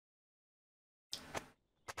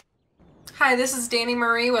Hi, this is Danny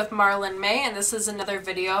Marie with Marlynmay, and this is another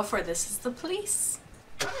video for This is the Police.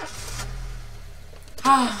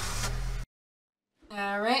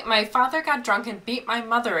 Alright, my father got drunk and beat my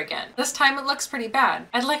mother again. This time it looks pretty bad.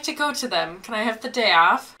 I'd like to go to them. Can I have the day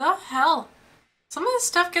off? The hell? Some of this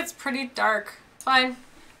stuff gets pretty dark. Fine.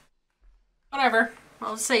 Whatever.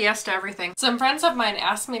 I'll just say yes to everything. Some friends of mine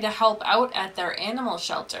asked me to help out at their animal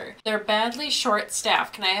shelter. They're badly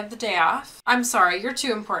short-staffed. Can I have the day off? I'm sorry, you're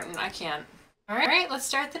too important. I can't. Alright, let's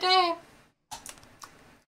start the day.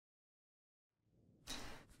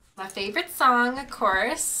 My favorite song, of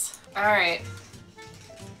course. Alright.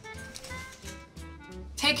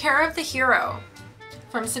 Take care of the hero.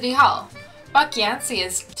 From City Hall. Buck Yancey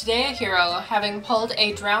is today a hero, having pulled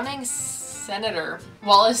a drowning Senator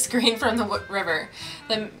Wallace Green from the river.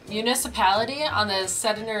 The municipality, on the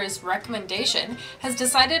senator's recommendation, has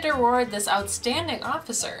decided to reward this outstanding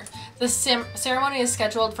officer. The ceremony is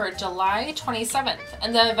scheduled for July 27th,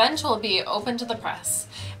 and the event will be open to the press,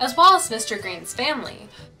 as well as Mr. Green's family,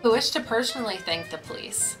 who wish to personally thank the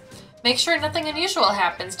police. Make sure nothing unusual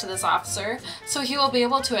happens to this officer, so he will be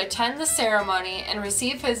able to attend the ceremony and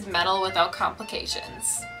receive his medal without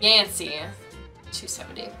complications. Yancey,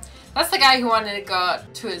 270. That's the guy who wanted to go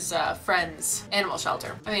to his friend's animal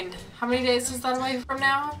shelter. I mean, how many days is that away from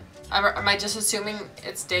now? Am I just assuming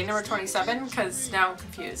it's day number 27? Because now I'm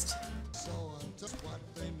confused.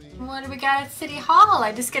 What do we got at City Hall?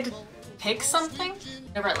 I just get to pick something?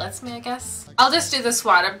 Whenever it lets me, I guess. I'll just do the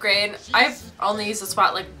SWAT upgrade. I've only used the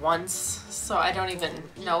SWAT like once, so I don't even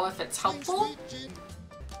know if it's helpful.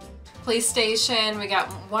 Police station, we got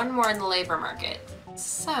one more in the labor market.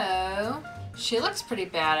 So, she looks pretty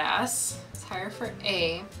badass. Let's hire for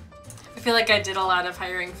A. I feel like I did a lot of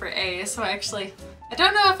hiring for A, so I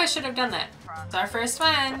don't know if I should have done that. It's our first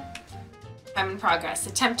one. I'm in progress.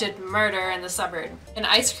 Attempted murder in the suburb. An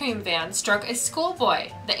ice cream van struck a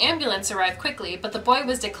schoolboy. The ambulance arrived quickly, but the boy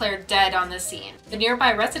was declared dead on the scene. The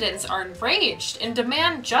nearby residents are enraged and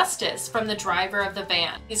demand justice from the driver of the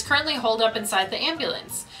van. He's currently holed up inside the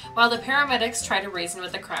ambulance, while the paramedics try to reason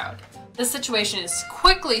with the crowd. The situation is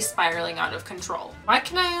quickly spiraling out of control. Why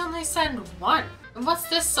can I only send one? And what's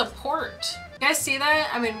this support? You guys see that?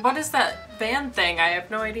 I mean, what is that van thing? I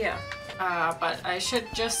have no idea. But I should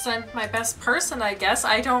just send my best person, I guess.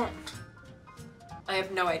 I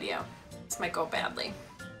have no idea. This might go badly.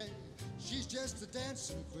 She's just the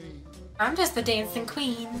dancing queen. I'm just the dancing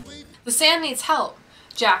queen. The sand needs help.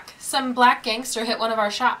 Jack, some black gangster hit one of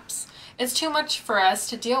our shops. It's too much for us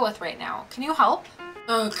to deal with right now. Can you help?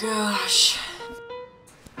 Oh gosh.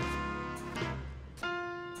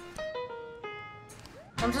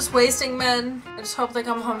 I'm just wasting men. I just hope they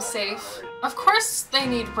come home safe. Of course they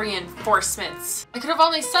need reinforcements. I could have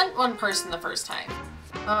only sent one person the first time.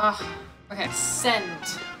 Okay,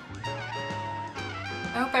 send.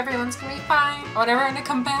 I hope everyone's gonna be fine. Whatever, I'm gonna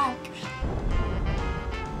come back.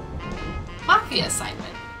 Mafia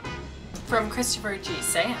assignment. From Christopher G.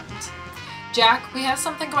 Sand. Jack, we have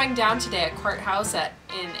something going down today at Courthouse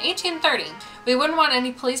in 1830. We wouldn't want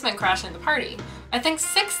any policemen crashing the party. I think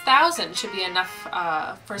 6,000 should be enough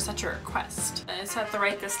for such a request. I just have to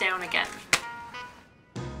write this down again.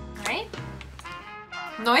 Alright?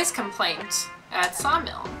 Noise complaint at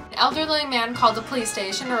Sawmill. An elderly man called the police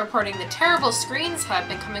station reporting the terrible screams have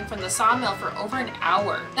been coming from the sawmill for over an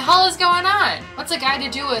hour. The hell is going on? What's a guy to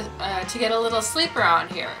do with to get a little sleep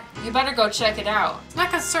around here? You better go check it out. He's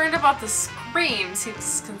not concerned about the screams,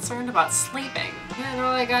 he's concerned about sleeping. Yeah,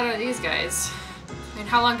 all I got are these guys. I mean,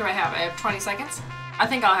 how long do I have? I have 20 seconds? I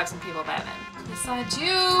think I'll have some people by then. Yes, I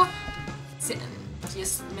do.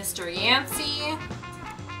 Just Mr. Yancey.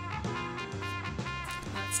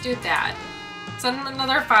 Let's do that. Send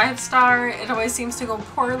another 5-star. It always seems to go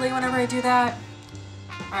poorly whenever I do that.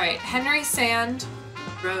 Alright, Henry Sand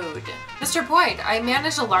Road. Mr. Boyd, I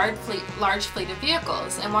manage a large fleet of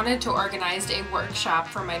vehicles and wanted to organize a workshop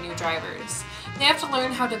for my new drivers. They have to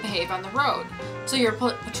learn how to behave on the road, so your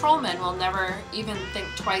patrolmen will never even think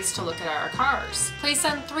twice to look at our cars. Please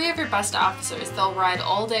send 3 of your best officers. They'll ride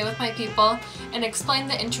all day with my people and explain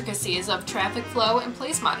the intricacies of traffic flow and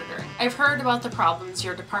police monitoring. I've heard about the problems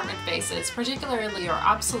your department faces, particularly your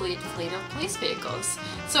obsolete fleet of police vehicles.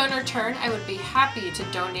 So in return, I would be happy to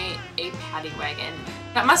donate a paddy wagon.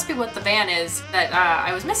 That must be what the van is that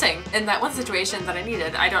I was missing in that one situation that I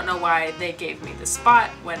needed. I don't know why they gave me the spot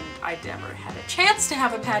when I never had a chance to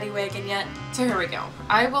have a paddy wagon yet. So here we go.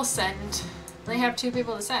 I will send, I have 2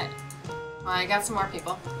 people to send. Well, I got some more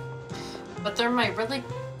people. But they're my really,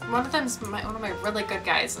 one of them's one of my really good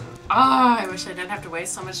guys. And, oh, I wish I didn't have to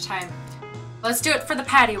waste so much time. Let's do it for the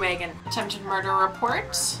paddy wagon. Attempted murder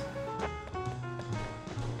report.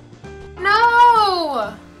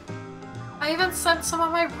 No! I even sent some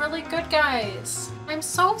of my really good guys. I'm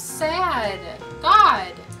so sad.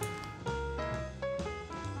 God.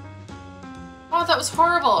 Oh, that was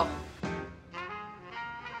horrible.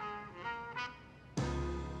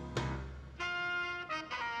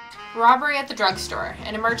 Robbery at the drugstore.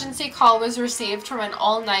 An emergency call was received from an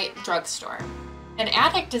all-night drugstore. An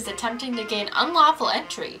addict is attempting to gain unlawful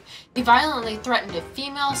entry. He violently threatened a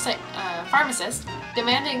female pharmacist,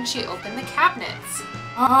 demanding she open the cabinets.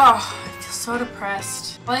 Oh, I feel so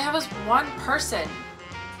depressed. All I have is one person.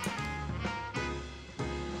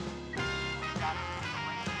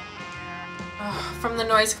 Oh, from the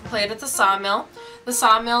noise complaint at the sawmill. The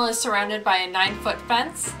sawmill is surrounded by a 9-foot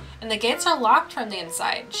fence, and the gates are locked from the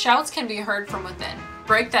inside. Shouts can be heard from within.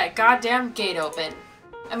 Break that goddamn gate open.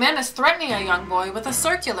 A man is threatening a young boy with a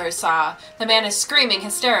circular saw. The man is screaming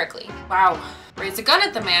hysterically. Wow. Raise a gun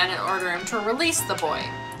at the man and order him to release the boy.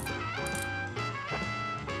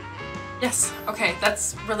 Yes, okay,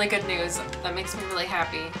 that's really good news. That makes me really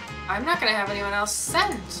happy. I'm not gonna have anyone else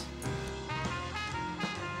sent.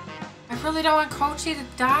 I really don't want Kochi to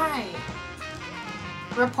die.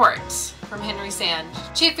 Report from Henry Sand.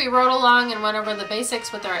 Chief, we rode along and went over the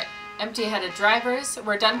basics with our empty-headed drivers.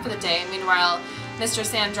 We're done for the day. Meanwhile, Mr.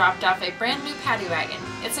 Sand dropped off a brand new paddy wagon.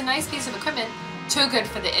 It's a nice piece of equipment, too good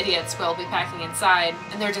for the idiots we'll be packing inside,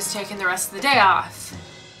 and they're just taking the rest of the day off.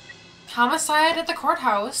 Homicide at the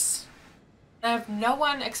courthouse. I have no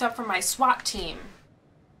one except for my SWAT team.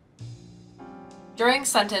 During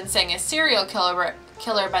sentencing, a serial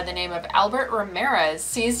killer by the name of Albert Ramirez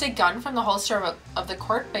seized a gun from the holster of the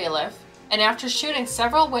court bailiff, and after shooting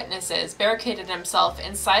several witnesses, barricaded himself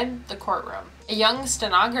inside the courtroom. A young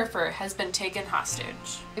stenographer has been taken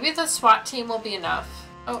hostage. Maybe the SWAT team will be enough.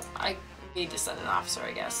 Oh, I need to send an officer,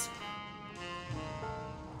 I guess.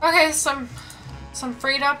 Okay, some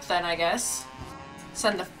freed up then, I guess.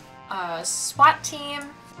 Send the SWAT team.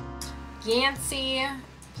 Yancey.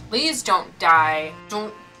 Please don't die.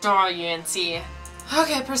 Don't die, Yancey.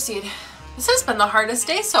 Okay, proceed. This has been the hardest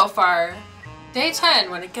day so far. Day 10,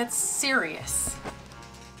 when it gets serious.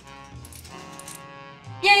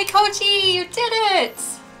 Yay, Kochi! You did it!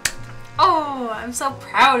 Oh, I'm so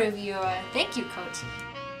proud of you. Thank you, Kochi.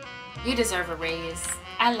 You deserve a raise.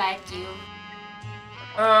 I like you.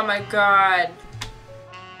 Oh my god.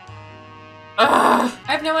 Ugh!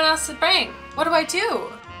 I have no one else to bring. What do I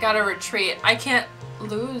do? Gotta retreat. I can't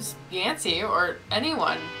lose Yancey or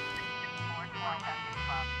anyone.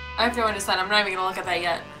 I have no one to send. I'm not even gonna look at that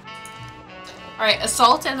yet. Alright,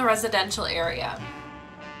 assault in the residential area.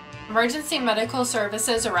 Emergency medical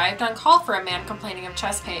services arrived on call for a man complaining of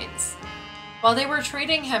chest pains. While they were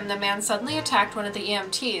treating him, the man suddenly attacked one of the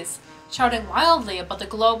EMTs, shouting wildly about the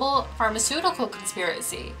global pharmaceutical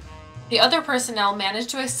conspiracy. The other personnel managed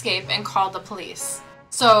to escape and called the police.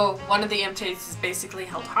 So, one of the EMTs is basically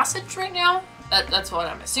held hostage right now? That's what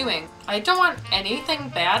I'm assuming. I don't want anything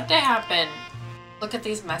bad to happen. Look at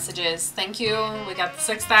these messages. Thank you. We got the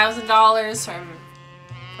 $6,000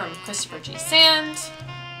 from Christopher G. Sand.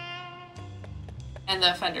 And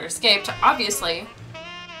the offender escaped. Obviously,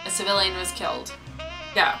 a civilian was killed.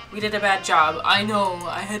 Yeah, we did a bad job. I know.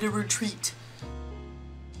 I had to retreat.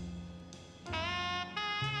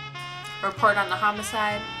 Report on the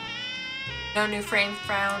homicide. No new frames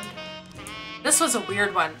found. This was a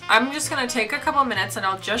weird one. I'm just gonna take a couple minutes and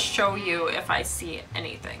I'll just show you if I see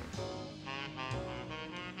anything.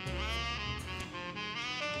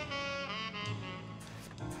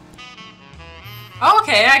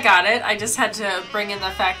 Okay, I got it. I just had to bring in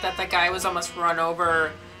the fact that the guy was almost run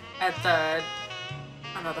over at the,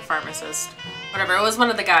 I don't know, the pharmacist. Whatever, it was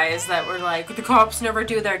one of the guys that were like, the cops never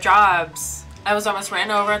do their jobs. I was almost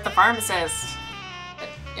ran over at the pharmacist. But,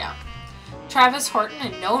 yeah. Travis Horton,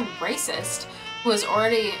 a known racist, who has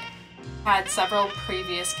already had several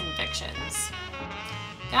previous convictions.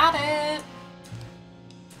 Got it.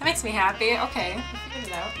 That makes me happy. Okay, I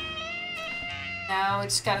figured it out. Now we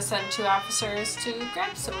just gotta send 2 officers to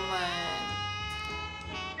grab someone.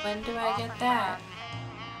 When do I get that?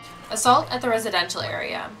 Assault at the residential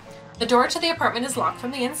area. The door to the apartment is locked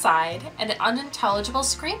from the inside, and unintelligible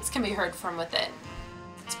screams can be heard from within.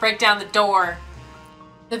 Let's break down the door.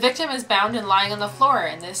 The victim is bound and lying on the floor,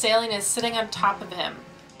 and the assailant is sitting on top of him.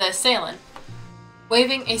 The assailant,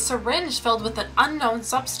 waving a syringe filled with an unknown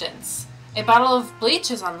substance. A bottle of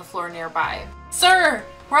bleach is on the floor nearby. Sir!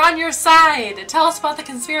 We're on your side! Tell us about the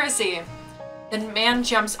conspiracy! The man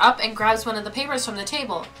jumps up and grabs one of the papers from the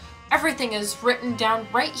table. Everything is written down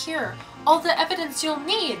right here. All the evidence you'll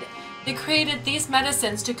need. They created these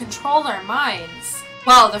medicines to control our minds.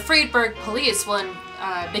 Well, the Friedberg police will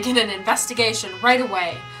begin an investigation right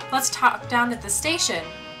away. Let's talk down at the station.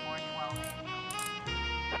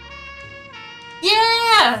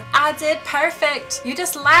 Yeah! I did perfect! You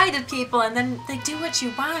just lie to people and then they do what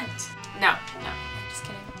you want. No, just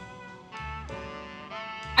kidding.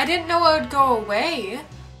 I didn't know it would go away.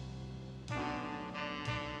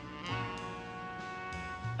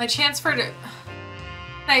 My chance for Can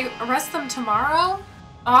I arrest them tomorrow?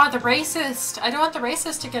 Ah, the racist. I don't want the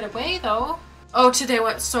racist to get away though. Oh, today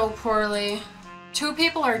went so poorly. 2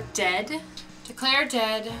 people are dead. Declare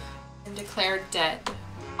dead and declare dead.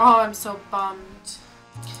 Oh, I'm so bummed.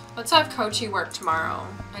 Let's have Kochi work tomorrow.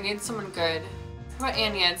 I need someone good. How about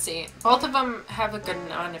Ann Yancy? Both of them have a good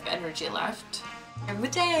amount of energy left. End the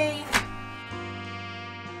day.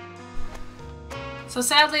 So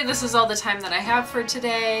sadly, this is all the time that I have for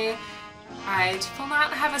today. I will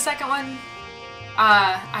not have a second one.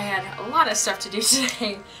 I had a lot of stuff to do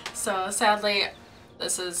today. So sadly,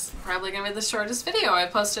 this is probably going to be the shortest video I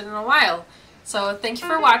posted in a while. So thank you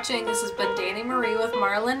for watching. This has been Danny Marie with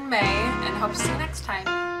Marlynmay, and hope to see you next time.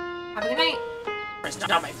 Have a good night. It's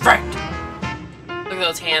not my friend. Look at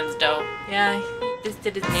those hands, though. Yeah, he just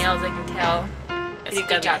did his nails, I can tell. He did a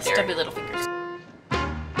good job there. Stubby little fingers.